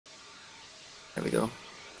There we go.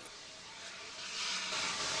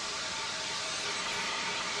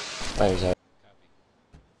 Fire's out.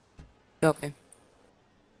 Yeah, okay.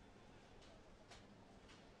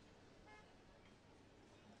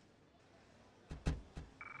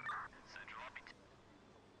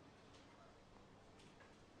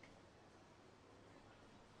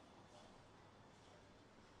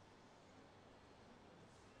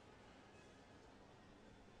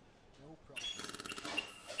 No problem.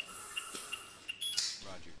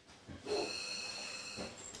 Roger.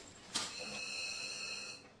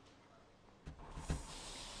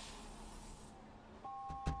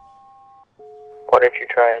 Why don't you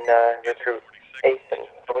try and recruit Ace and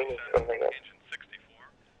Sweeney from the Engine 64,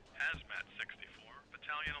 Hazmat 64,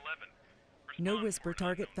 Battalion 11. No Respond whisper for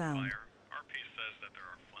target unknown found. fire. RP says that there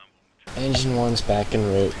are flammable materials. Engine 1's back en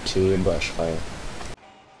route to brush fire.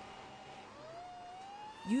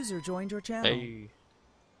 User joined your channel. Hey,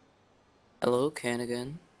 Hello, Ken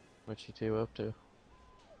again. what you two up to?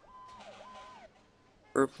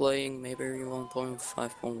 We're playing Mayberry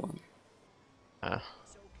 1.5.1. Ah,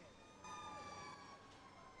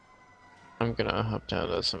 I'm gonna hop down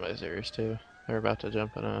to somebody's series too. They're about to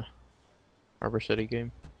jump in a Harbor City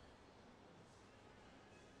game.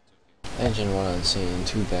 Engine 1 on scene,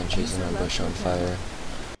 2 benches and a bush on fire.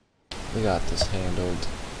 We got this handled.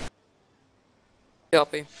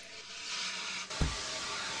 Copy.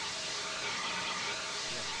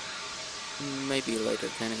 Maybe later,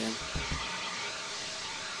 Ken again.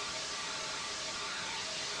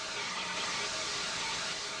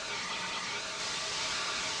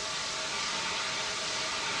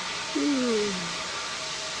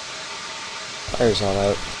 Fire's all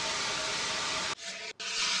out.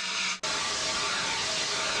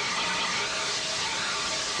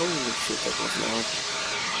 Holy shit, that was loud.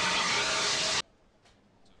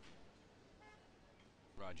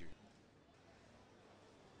 Roger.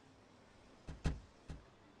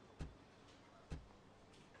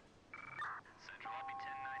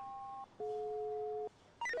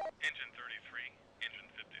 Engine 33, Engine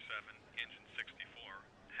 57, Engine 64,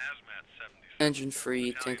 Hazmat 76. Engine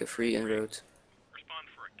free, tanker free, en route. Respond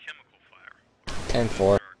for a chemical fire.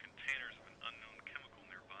 10-4. There are containers of an unknown chemical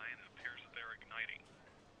nearby and it appears that they're igniting.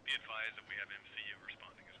 Be advised that we have MCU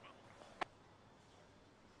responding as well.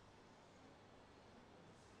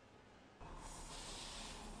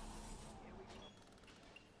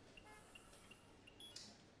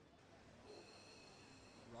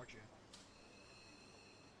 Roger.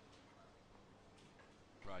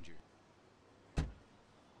 Roger.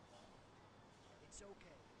 It's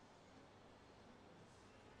okay.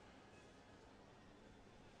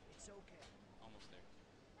 It's okay. Almost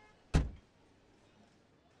there.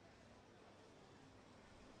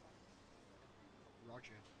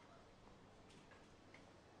 Roger.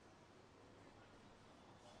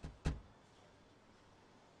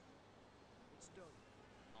 It's done.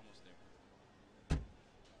 Almost there.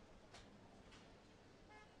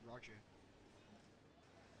 Roger.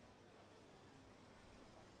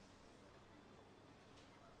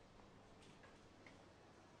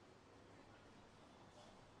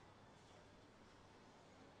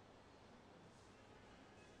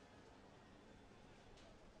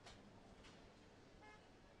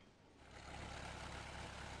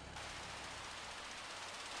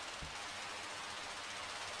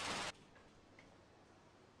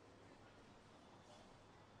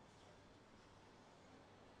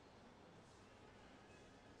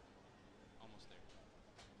 Almost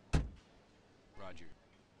there. Roger.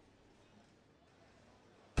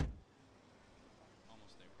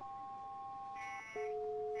 Almost there.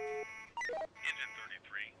 Engine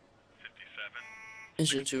 33, 57,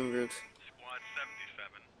 Engine 2 en route. Squad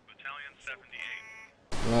 77, Battalion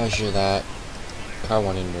 78. Roger that. Car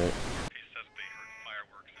 1 en route. RP says they heard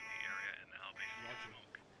fireworks in the area and now they see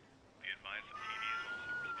smoke. Be advised that PD is also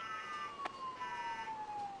responding.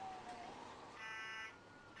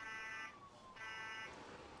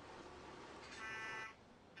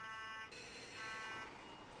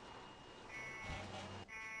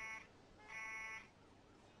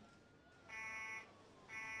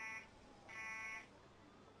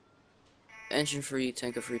 Engine free,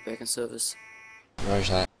 tanker free, back in service.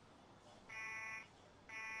 Roger that.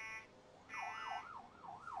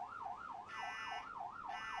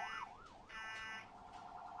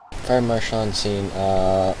 Fire marshal on scene,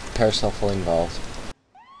 Parasol fully involved.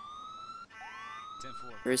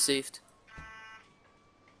 10-4. Received.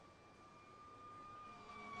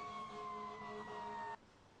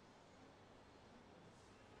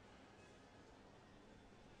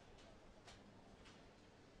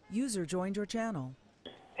 User joined your channel.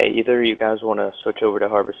 Hey, either of you guys want to switch over to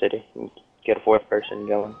Harbor City and get a fourth person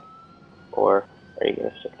going? Or are you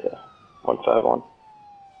gonna stick to 151?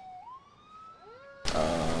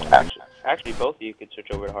 Actually, both of you could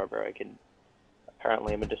switch over to Harbor. I can.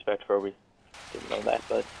 Apparently, I'm a dispatch for we didn't know that,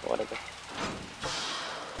 but whatever.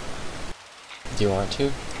 Do you want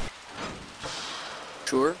to?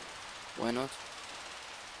 Sure. Why not?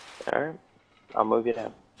 Alright. I'll move you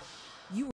down.